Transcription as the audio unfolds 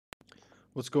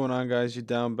What's going on, guys? You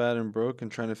down bad and broke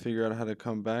and trying to figure out how to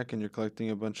come back, and you're collecting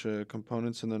a bunch of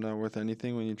components and they're not worth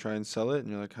anything when you try and sell it,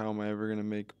 and you're like, how am I ever going to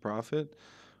make profit?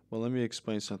 Well, let me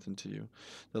explain something to you.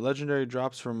 The legendary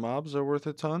drops from mobs are worth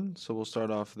a ton, so we'll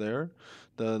start off there.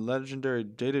 The legendary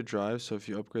data drive, so if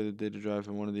you upgrade the data drive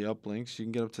in one of the uplinks, you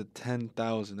can get up to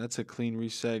 10,000. That's a clean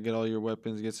reset, get all your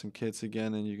weapons, get some kits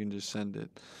again, and you can just send it.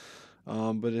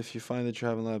 But if you find that you're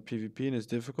having a lot of PvP and it's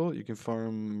difficult, you can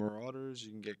farm marauders,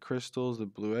 you can get crystals. The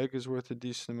blue egg is worth a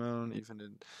decent amount.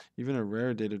 Even a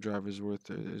rare data drive is worth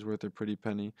a pretty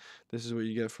penny. This is what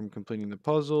you get from completing the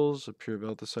puzzles. A pure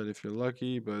Velticite if you're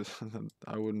lucky, but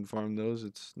I wouldn't farm those.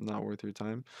 It's not worth your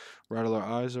time. Rattler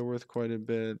eyes are worth quite a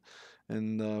bit.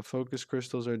 And focus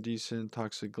crystals are decent.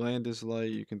 Toxic gland is light.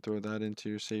 You can throw that into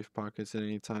your safe pockets at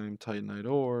any time. Titanite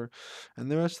ore.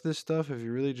 And the rest of this stuff, if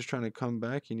you're really just trying to come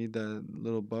back, you need that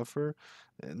little buffer.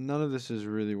 None of this is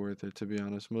really worth it, to be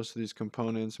honest. Most of these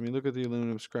components, I mean, look at the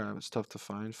aluminum scrap. It's tough to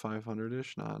find,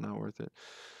 500-ish. Nah, not worth it.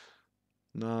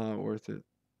 Not worth it.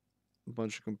 A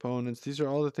bunch of components. These are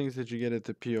all the things that you get at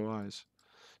the POIs.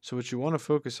 So what you want to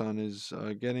focus on is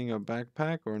getting a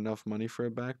backpack or enough money for a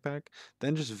backpack,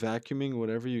 then just vacuuming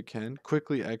whatever you can,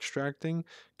 quickly extracting,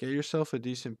 get yourself a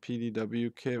decent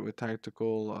PDW kit with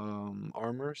tactical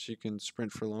armor so you can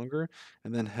sprint for longer,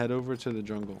 and then head over to the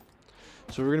jungle.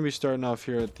 So we're going to be starting off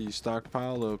here at the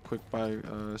stockpile, a quick buy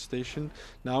station.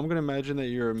 Now I'm going to imagine that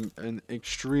you're an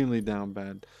extremely down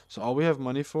bad. So all we have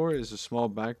money for is a small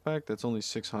backpack that's only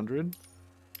 600.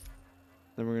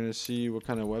 Then we're going to see what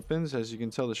kind of weapons. As you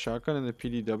can tell, the shotgun and the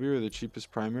PDW are the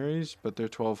cheapest primaries, but they're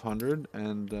 1200,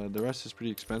 and the rest is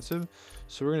pretty expensive.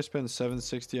 So we're going to spend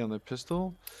 760 on the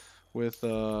pistol with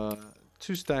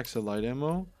 2 stacks of light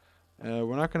ammo.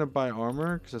 We're not going to buy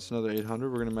armor because that's another 800.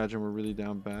 We're going to imagine we're really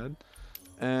down bad.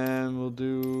 And we'll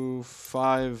do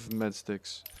 5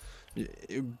 medsticks.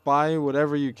 Buy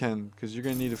whatever you can because you're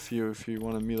going to need a few if you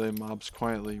want to melee mobs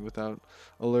quietly without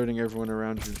alerting everyone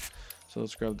around you. So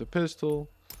let's grab the pistol,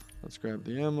 let's grab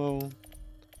the ammo,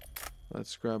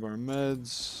 let's grab our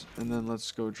meds, and then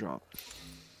let's go drop.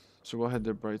 So we'll head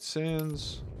to Bright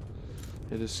Sands,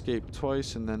 hit escape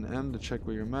twice, and then M to check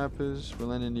where your map is. We'll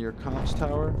land into your comms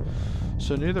tower.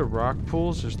 So near the rock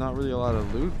pools, there's not really a lot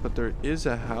of loot, but there is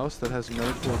a house that has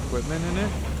medical equipment in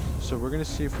it. So we're going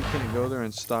to see if we can go there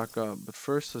and stock up. But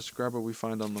first, let's grab what we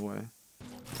find on the way.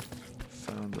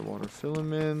 Found the water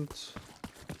filament.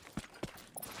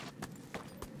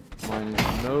 Mining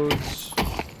nodes.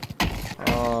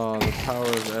 Oh, the power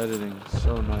of editing.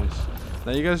 So nice.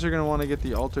 Now you guys are going to want to get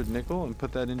the altered nickel and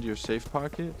put that into your safe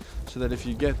pocket so that if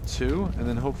you get 2, and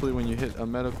then hopefully when you hit a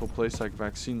medical place like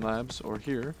Vaccine Labs or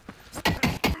here,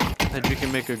 that you can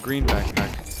make a green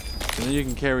backpack. And then you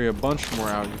can carry a bunch more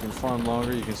out. You can farm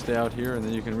longer, you can stay out here, and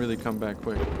then you can really come back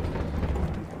quick.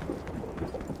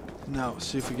 Now,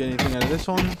 see if we get anything out of this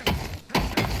one.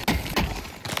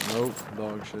 Nope,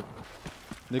 dog shit.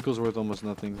 Nickel's worth almost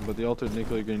nothing, but the altered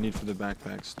nickel you're going to need for the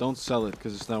backpacks. Don't sell it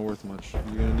because it's not worth much.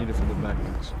 You're going to need it for the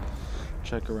backpacks.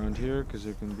 Check around here because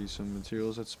there can be some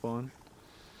materials that spawn.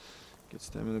 Get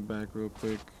them in the back real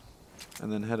quick.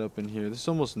 And then head up in here. This is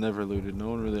almost never looted. No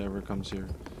one really ever comes here.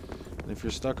 And if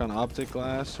you're stuck on optic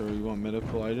glass or you want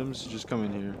medical items, just come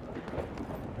in here.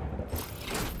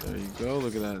 There you go.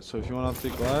 Look at that. So if you want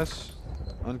optic glass,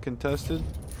 uncontested,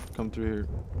 come through here.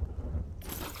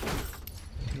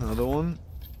 Another one.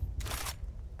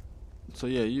 So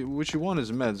yeah, what you want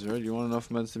is meds, right? You want enough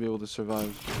meds to be able to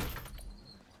survive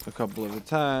a couple of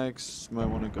attacks. You might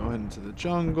want to go ahead into the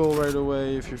jungle right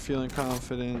away if you're feeling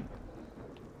confident.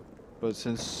 But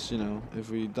since, you know, if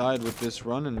we died with this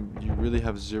run and you really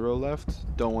have 0 left,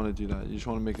 don't want to do that. You just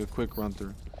want to make a quick run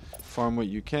through. Farm what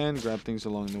you can, grab things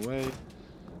along the way.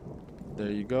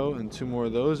 There you go, and 2 more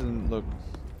of those, and look,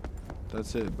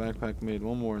 that's it. Backpack made.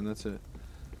 1 more, and that's it.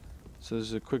 So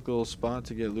there's a quick little spot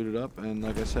to get looted up, and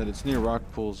like I said, it's near rock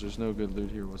pools. There's no good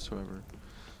loot here whatsoever.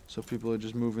 So people are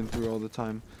just moving through all the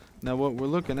time. Now what we're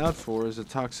looking out for is the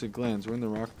toxic glands. We're in the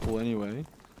rock pool anyway.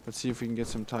 Let's see if we can get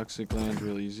some toxic glands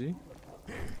real easy.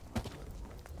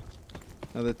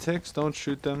 Now the ticks, don't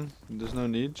shoot them. There's no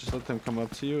need. Just let them come up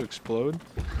to you, explode.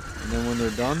 And then when they're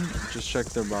done, just check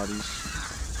their bodies.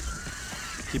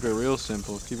 Keep it real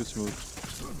simple. Keep it smooth.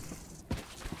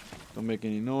 Don't make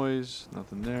any noise.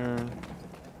 Nothing there.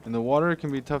 In the water, it can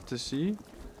be tough to see,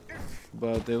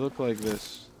 but they look like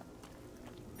this.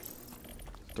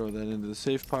 Throw that into the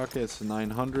safe pocket. It's a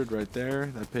 900 right there.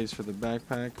 That pays for the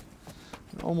backpack.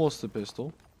 Almost a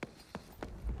pistol.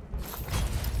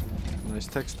 Nice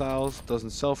textiles. Doesn't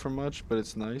sell for much, but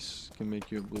it's nice. Can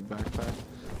make you a blue backpack.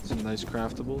 Some nice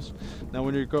craftables. Now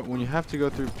when you have to go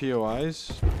through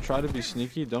POIs, try to be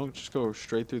sneaky. Don't just go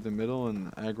straight through the middle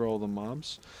and aggro all the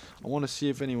mobs. I want to see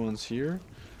if anyone's here.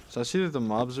 So I see that the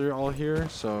mobs are all here,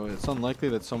 so it's unlikely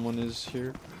that someone is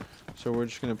here. So we're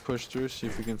just gonna push through, see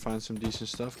if we can find some decent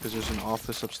stuff, because there's an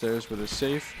office upstairs with a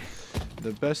safe.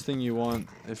 The best thing you want,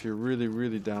 if you're really,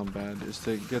 really down bad, is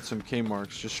to get some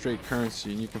Kmarks, just straight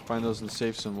currency, and you can find those in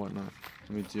safes and whatnot.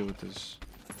 Let me deal with this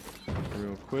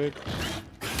real quick.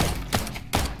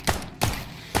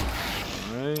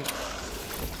 Alright.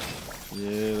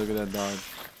 Yeah, look at that dodge.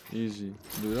 Easy.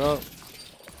 Loot up.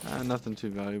 Nothing too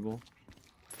valuable.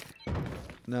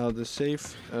 Now the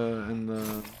safe in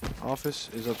the office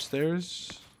is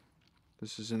upstairs.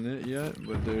 This isn't it yet,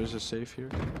 but there is a safe here.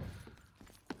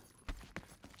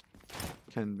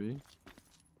 Can be.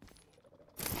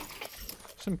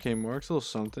 Some Kmarks, a little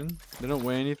something. They don't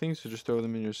weigh anything, so just throw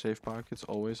them in your safe pockets.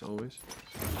 Always, always.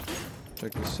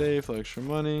 Check the safe, extra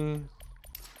money.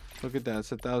 Look at that,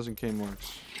 it's 1,000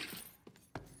 Kmarks.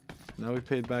 Now we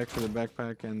paid back for the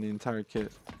backpack and the entire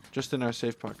kit. Just in our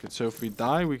safe pocket. So if we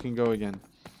die, we can go again.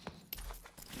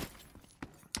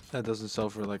 That doesn't sell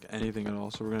for like anything at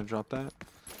all, so we're gonna drop that.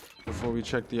 Before we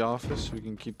check the office, we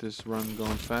can keep this run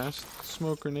going fast.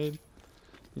 Smoke grenade.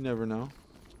 You never know.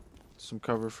 Some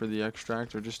cover for the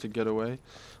extract or just to get away.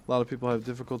 A lot of people have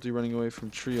difficulty running away from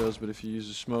trios, but if you use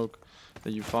a smoke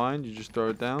that you find, you just throw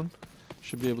it down.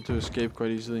 Should be able to escape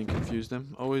quite easily and confuse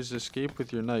them. Always escape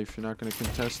with your knife. You're not going to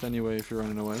contest anyway if you're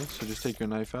running away. So just take your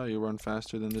knife out. You'll run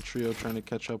faster than the trio trying to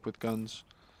catch up with guns.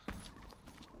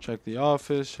 Check the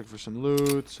office. Check for some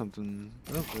loot. Something.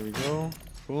 Oh, there we go.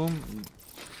 Boom.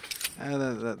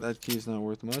 That key's not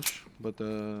worth much, but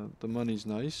the money's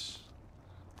nice.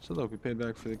 So look, we paid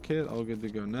back for the kit. All good to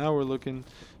go. Now we're looking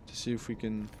to see if we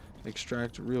can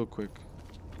extract real quick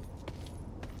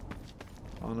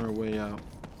on our way out.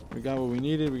 We got what we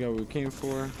needed. We got what we came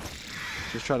for.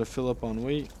 Just try to fill up on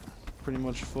weight. Pretty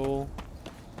much full.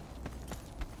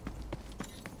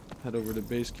 Head over to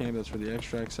base camp. That's where the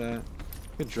extract's at.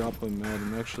 Could drop a med.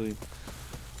 I'm actually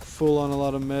full on a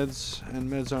lot of meds, and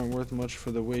meds aren't worth much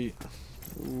for the weight.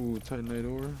 Ooh,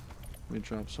 titanite ore. Let me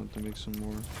drop something, make some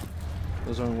more.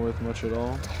 Those aren't worth much at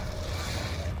all.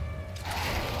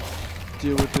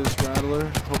 Deal with this rattler.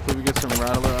 Hopefully we get some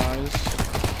rattler eyes.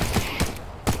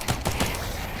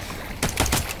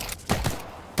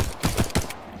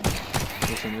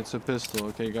 Listen, it's a pistol,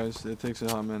 okay guys? It takes a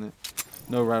hot minute.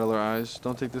 No rattler eyes.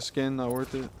 Don't take the skin, not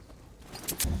worth it.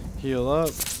 Heal up.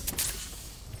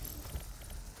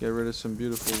 Get rid of some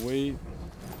beautiful weight.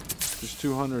 There's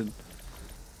 200.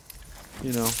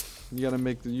 You know, you gotta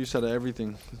make the use out of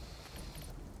everything.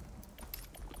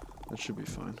 That should be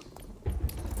fine.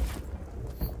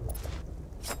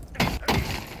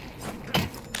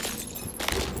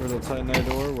 Little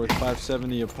titanite ore worth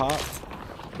 570 a pop.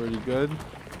 Pretty good.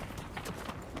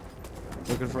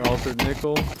 Looking for altered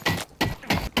nickel.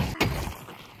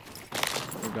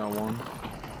 We got one.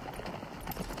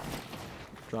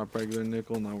 Drop regular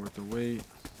nickel, not worth the weight.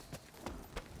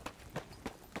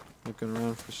 Looking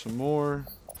around for some more.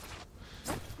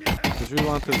 Because we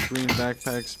want those green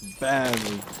backpacks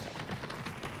badly.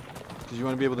 Because you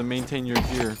want to be able to maintain your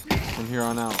gear from here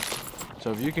on out.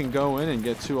 So if you can go in and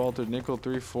get 2 altered nickel,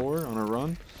 3, 4 on a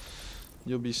run,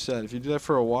 you'll be set. If you do that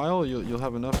for a while, you'll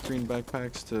have enough green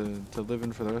backpacks to live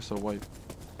in for the rest of the wipe.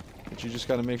 But you just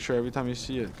got to make sure every time you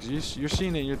see it. Because you're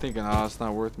seeing it and you're thinking, ah, it's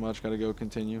not worth much, got to go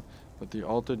continue. But the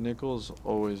altered nickel is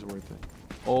always worth it.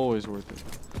 Always worth it.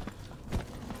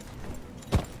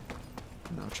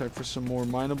 Now check for some more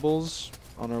minables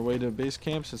on our way to base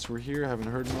camp. Since we're here, haven't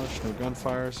heard much. No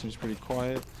gunfire, seems pretty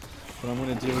quiet. But I'm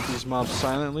going to deal with these mobs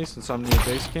silently since I'm near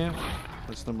base camp.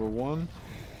 That's number 1.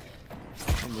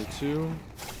 Number 2.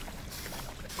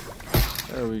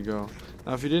 There we go.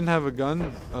 Now if you didn't have a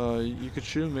gun, you could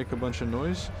shoot and make a bunch of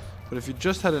noise. But if you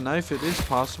just had a knife, it is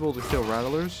possible to kill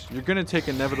rattlers. You're going to take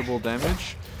inevitable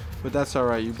damage, but that's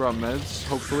alright. You brought meds,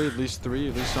 hopefully, at least 3,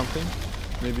 at least something.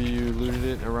 Maybe you looted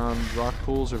it around rock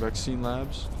pools or vaccine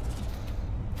labs.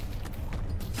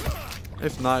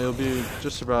 If not, you'll be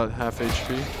just about half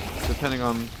HP, depending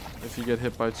on if you get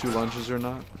hit by 2 lunges or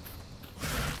not.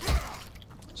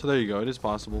 So there you go, it is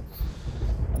possible.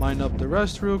 Mine up the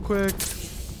rest real quick.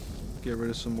 Get rid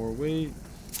of some more weight.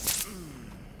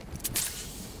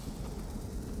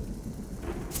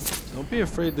 Don't be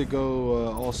afraid to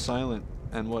go all silent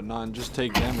and whatnot and just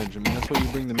take damage. I mean, that's what you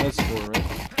bring the meds for, right?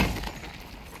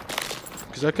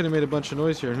 Because I could have made a bunch of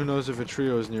noise here, and who knows if a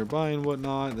trio is nearby and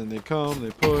whatnot. Then they come, they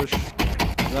push.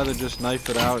 I'd rather just knife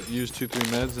it out, use 2-3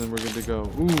 meds, and we're good to go.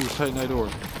 Ooh, titanite ore.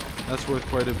 That's worth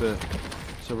quite a bit.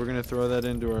 So So we're going to throw that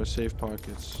into our safe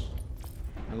pockets,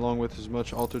 along with as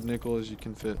much altered nickel as you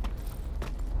can fit.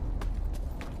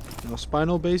 Now,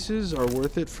 spinal bases are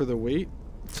worth it for the weight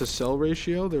to sell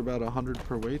ratio. They're about 100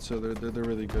 per weight, so they're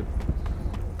really good.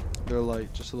 They're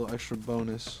light, just a little extra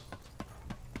bonus.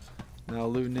 Now,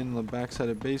 looting in the backside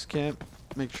of base camp.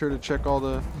 Make sure to check all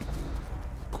the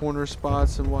corner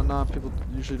spots and whatnot. People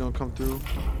usually don't come through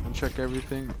and check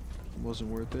everything. Wasn't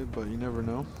worth it, but you never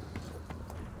know.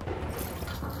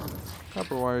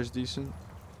 Copper wire is decent.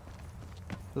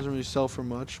 Doesn't really sell for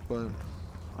much, but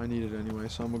I need it anyway,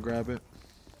 so I'm gonna grab it.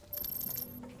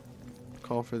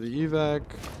 Call for the evac.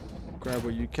 Grab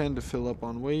what you can to fill up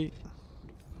on weight.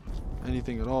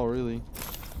 Anything at all, really.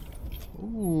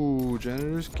 Ooh,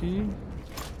 janitor's key.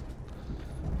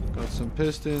 Got some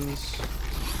pistons.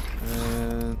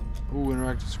 And ooh,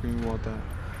 interactive screen. We want that.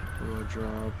 What do I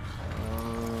drop?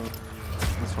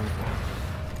 That's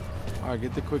fine. Alright,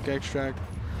 get the quick extract.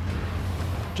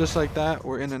 Just like that,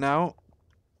 we're in and out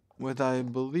with, I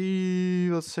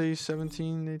believe, let's say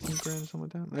 17, 18 grand, something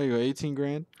like that. There you go, 18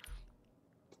 grand.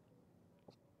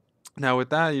 Now with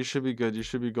that, you should be good. You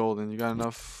should be golden. You got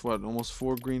enough, what, almost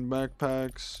 4 green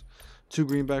backpacks. 2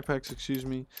 green backpacks, excuse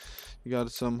me. You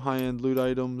got some high-end loot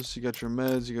items. You got your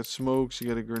meds. You got smokes. You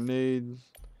got a grenade.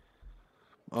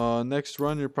 Next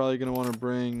run, you're probably going to want to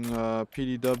bring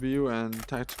PDW and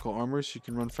tactical armor so you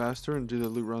can run faster and do the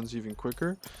loot runs even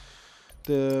quicker.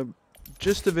 The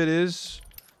gist of it is,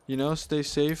 you know, stay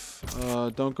safe.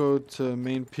 Don't go to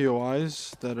main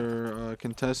POIs that are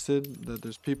contested, that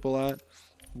there's people at.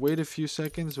 Wait a few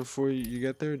seconds before you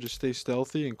get there. Just stay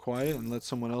stealthy and quiet and let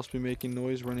someone else be making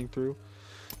noise running through.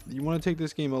 You want to take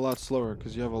this game a lot slower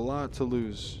because you have a lot to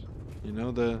lose. You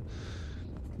know, the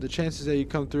chances that you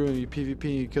come through and you PvP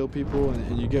and you kill people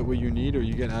and you get what you need or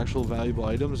you get actual valuable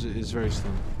items is very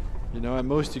slim. You know, at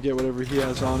most you get whatever he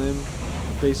has on him,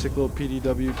 a basic little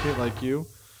PDW kit like you.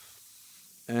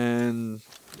 And,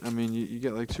 I mean, you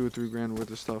get like 2 or 3 grand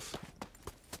worth of stuff.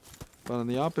 But on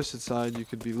the opposite side, you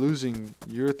could be losing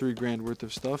your 3 grand worth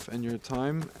of stuff and your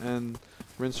time and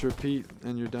rinse repeat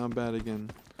and you're down bad again.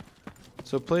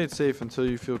 So play it safe until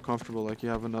you feel comfortable, like you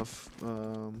have enough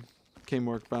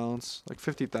Kmarks balance. Like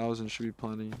 50,000 should be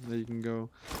plenty. Then you can go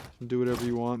and do whatever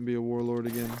you want and be a warlord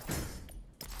again.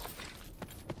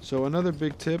 So another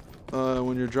big tip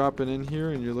when you're dropping in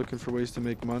here and you're looking for ways to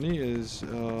make money is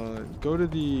go to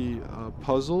the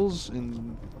puzzles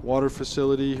in water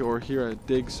facility or here at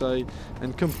dig site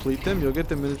and complete them. You'll get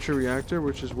the miniature reactor,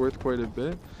 which is worth quite a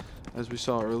bit, as we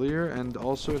saw earlier, and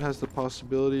also it has the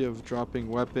possibility of dropping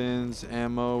weapons,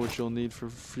 ammo, which you'll need for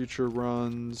future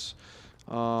runs.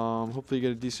 Hopefully you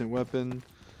get a decent weapon.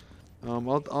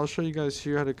 I'll show you guys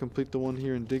here how to complete the one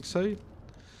here in dig site.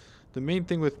 The main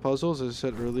thing with puzzles, as I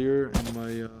said earlier in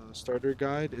my starter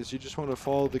guide, is you just want to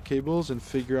follow the cables and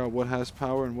figure out what has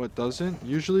power and what doesn't.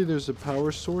 Usually there's a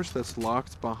power source that's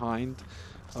locked behind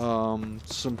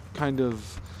some kind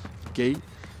of gate.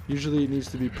 Usually it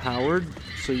needs to be powered,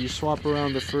 so you swap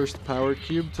around the first power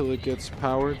cube till it gets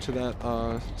power to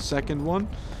that second one.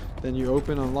 Then you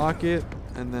unlock it,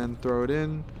 and then throw it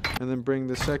in, and then bring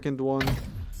the second one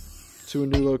to a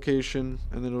new location,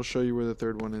 and then it'll show you where the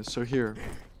third one is. So here,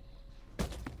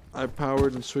 I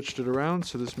powered and switched it around,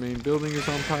 so this main building is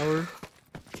on power.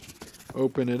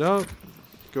 Open it up,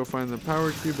 go find the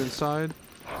power cube inside.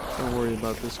 Don't worry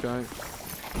about this guy.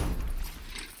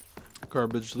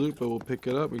 Garbage loot, but we'll pick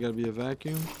it up. We gotta be a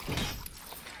vacuum.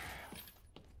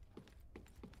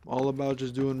 All about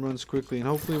just doing runs quickly, and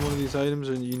hopefully one of these items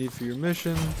are you need for your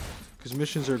mission, because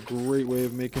missions are a great way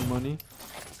of making money,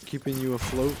 keeping you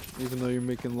afloat even though you're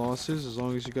making losses. As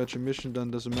long as you got your mission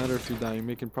done, doesn't matter if you die. You're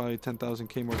making probably 10,000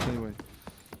 Kmarks anyway.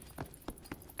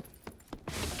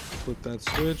 Flip that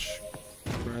switch,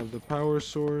 grab the power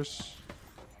source.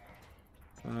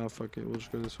 Fuck it, we'll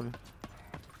just go this way.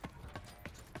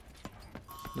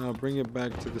 Now bring it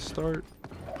back to the start.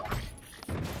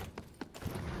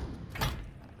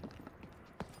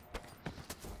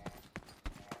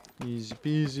 Easy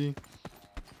peasy.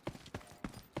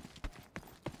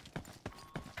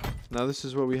 Now this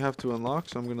is what we have to unlock,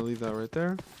 so I'm going to leave that right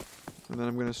there. And then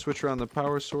I'm going to switch around the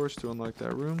power source to unlock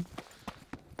that room.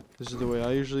 This is the way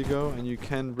I usually go, and you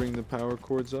can bring the power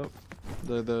cords up.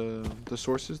 The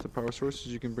sources, the power sources,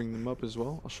 you can bring them up as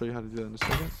well. I'll show you how to do that in a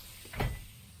second.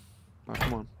 Ah,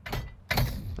 come on.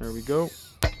 There we go.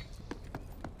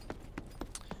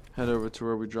 Head over to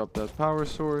where we dropped that power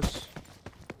source.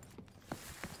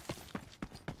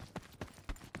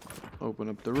 Open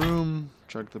up the room,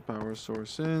 check the power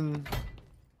source in,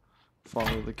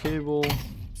 follow the cable.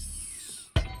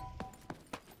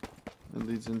 It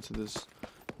leads into this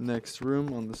Next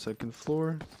room on the second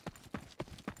floor.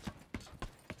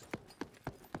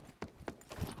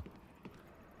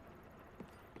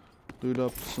 Loot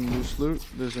up some loose loot.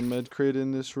 There's a med crate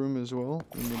in this room as well,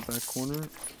 in the back corner.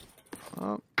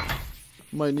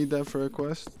 Might need that for a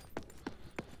quest.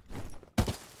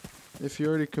 If you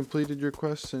already completed your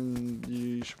quest, then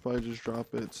you should probably just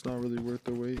drop it. It's not really worth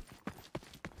the wait.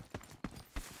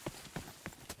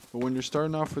 But when you're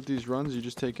starting off with these runs, you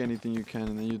just take anything you can,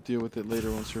 and then you deal with it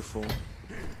later once you're full.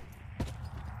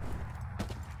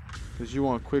 Because you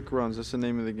want quick runs. That's the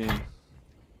name of the game.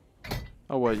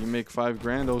 Oh, what? You make 5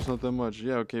 grand? Oh, it's not that much.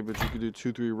 Yeah, okay, but you could do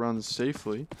 2-3 runs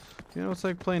safely. You know, it's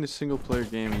like playing a single-player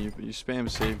game, and you spam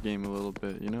save game a little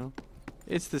bit, you know?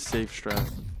 It's the safe strat.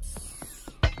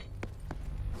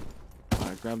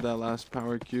 Alright, grab that last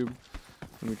power cube,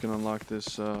 and we can unlock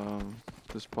this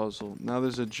this puzzle. Now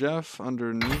there's a Jeff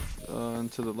underneath and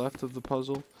to the left of the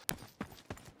puzzle.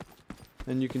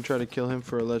 And you can try to kill him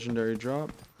for a legendary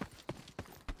drop,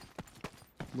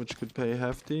 which could pay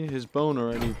hefty. His bone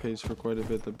already pays for quite a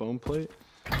bit, the bone plate.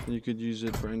 And you could use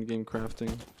it for endgame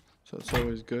crafting. So it's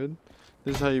always good.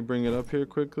 This is how you bring it up here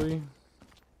quickly,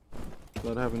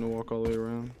 without having to walk all the way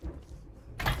around.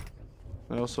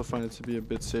 I also find it to be a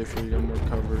bit safer. You got more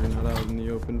cover, you're not out in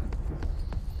the open.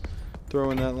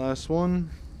 Throw in that last one.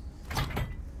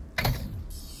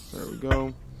 There we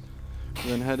go.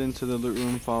 Then head into the loot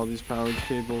room, follow these powered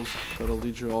cables. That'll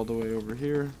lead you all the way over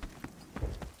here.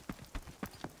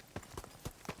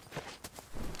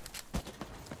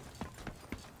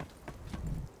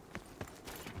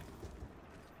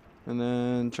 And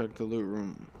then check the loot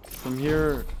room. From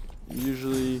here,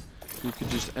 usually you could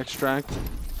just extract,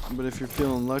 but if you're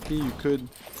feeling lucky, you could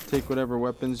take whatever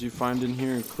weapons you find in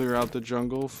here and clear out the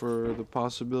jungle for the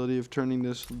possibility of turning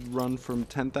this run from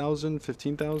 10,000,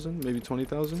 15,000, maybe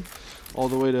 20,000, all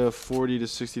the way to 40 to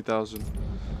 60,000.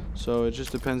 So it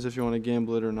just depends if you want to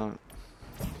gamble it or not.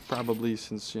 Probably,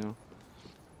 since, you know,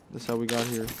 that's how we got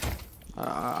here.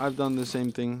 I've done the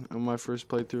same thing on my first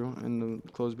playthrough in the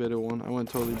closed beta one. I went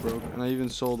totally broke, and I even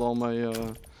sold all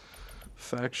my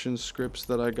faction scripts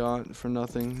that I got for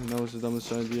nothing, and that was the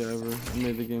dumbest idea ever. It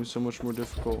made the game so much more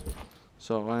difficult.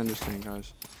 So I understand,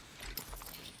 guys.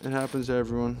 It happens to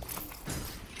everyone.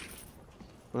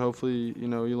 But hopefully, you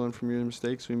know, you learn from your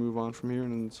mistakes. We move on from here,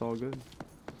 and it's all good.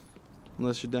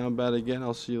 Unless you're down bad again,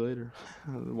 I'll see you later.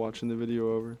 Watching the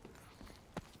video over.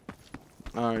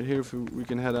 Alright, here we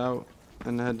can head out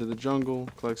and head to the jungle,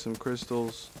 collect some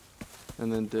crystals,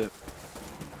 and then dip.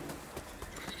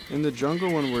 In the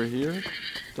jungle, when we're here,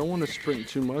 don't want to sprint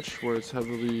too much where it's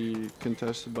heavily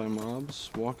contested by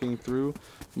mobs. Walking through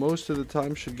most of the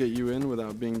time should get you in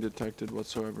without being detected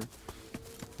whatsoever.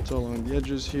 It's all along the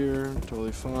edges here,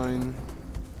 totally fine.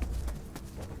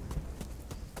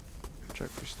 Check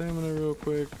for stamina real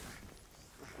quick.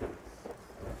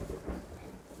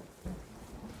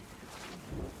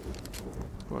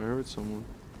 Oh, I heard someone.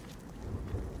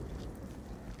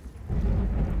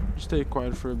 Stay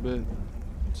quiet for a bit.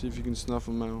 See if you can snuff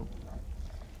them out.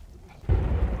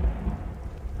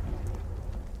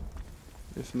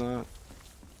 If not,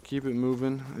 keep it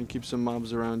moving and keep some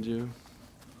mobs around you.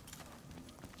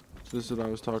 So this is what I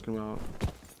was talking about.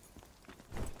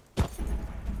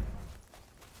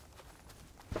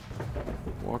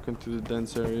 Walking through the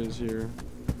dense areas here.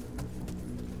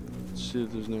 See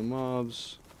if there's no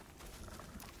mobs.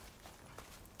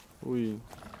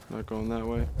 Not going that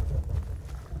way.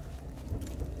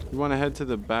 You want to head to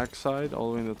the back side,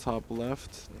 all the way in the top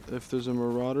left. If there's a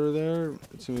marauder there,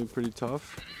 it's going to be pretty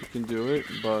tough. You can do it,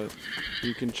 but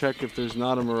you can check if there's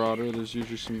not a marauder. There's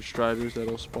usually some striders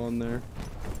that'll spawn there,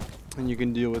 and you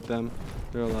can deal with them.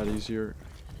 They're a lot easier.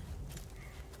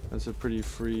 That's a pretty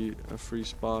free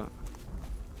spot.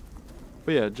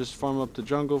 But yeah, just farm up the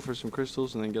jungle for some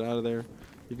crystals and then get out of there.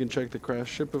 You can check the crash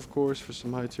ship, of course, for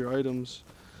some high tier items.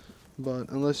 But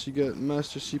unless you get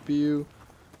master CPU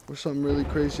or something really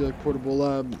crazy like portable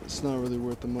lab, it's not really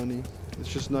worth the money.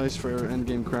 It's just nice for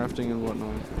endgame crafting and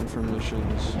whatnot, and for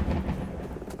missions.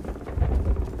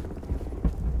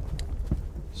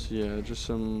 So yeah, just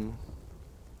some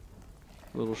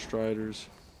little striders.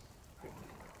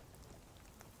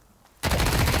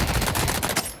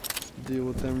 Deal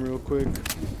with them real quick.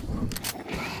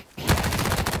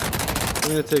 I'm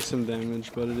gonna take some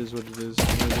damage, but it is what it is.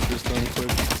 I'm gonna get this done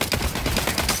quick.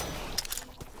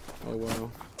 Oh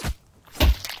wow.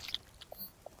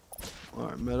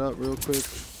 Alright, med up real quick.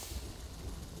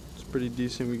 It's pretty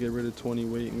decent. We get rid of 20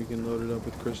 weight and we can load it up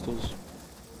with crystals.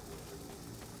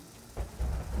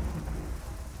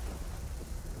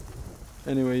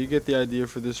 Anyway, you get the idea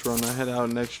for this run. I head out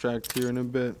and extract here in a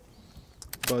bit.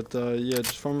 But yeah,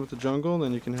 just farm up the jungle, and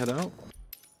then you can head out.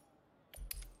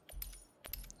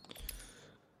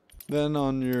 Then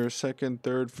on your second,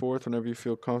 third, fourth, whenever you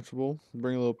feel comfortable,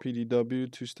 bring a little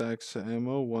PDW, 2 stacks of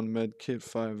ammo, 1 med kit,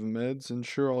 5 meds,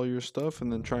 insure all your stuff,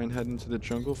 and then try and head into the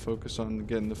jungle. Focus on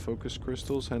getting the focus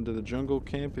crystals. Head to the jungle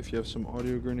camp. If you have some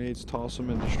audio grenades, toss them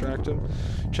and distract them.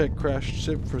 Check crash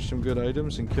ship for some good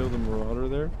items and kill the marauder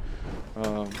there, or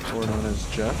known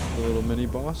as Jeff, the little mini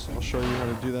boss. I'll show you how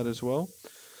to do that as well.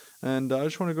 And I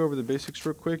just want to go over the basics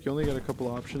real quick. You only got a couple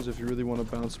options if you really want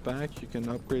to bounce back. You can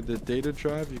upgrade the data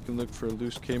drive. You can look for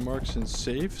loose Kmarks and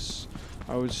safes.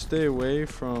 I would stay away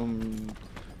from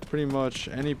pretty much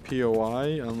any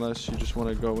POI unless you just want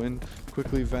to go in,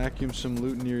 quickly vacuum some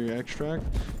loot near your extract,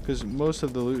 because most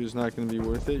of the loot is not going to be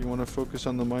worth it. You want to focus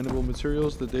on the mineable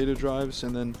materials, the data drives,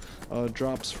 and then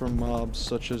drops from mobs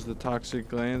such as the toxic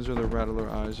glands or the rattler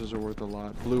eyes. Those are worth a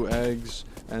lot. Blue eggs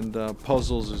and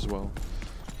puzzles as well.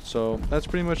 So that's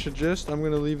pretty much the gist. I'm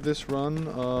going to leave this run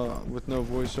with no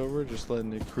voiceover, just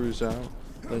letting it cruise out,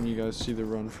 letting you guys see the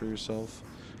run for yourself.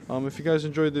 If you guys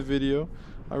enjoyed the video,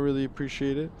 I really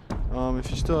appreciate it. If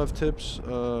you still have tips,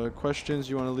 questions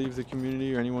you want to leave the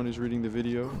community or anyone who's reading the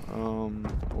video,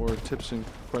 or tips and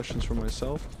questions for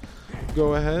myself,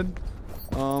 go ahead.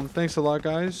 Thanks a lot,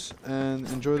 guys, and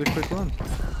enjoy the quick run.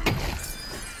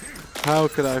 How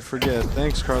could I forget?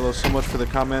 Thanks, Carlos, so much for the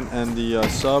comment and the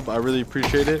sub. I really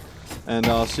appreciate it. And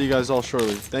I'll see you guys all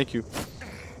shortly. Thank you.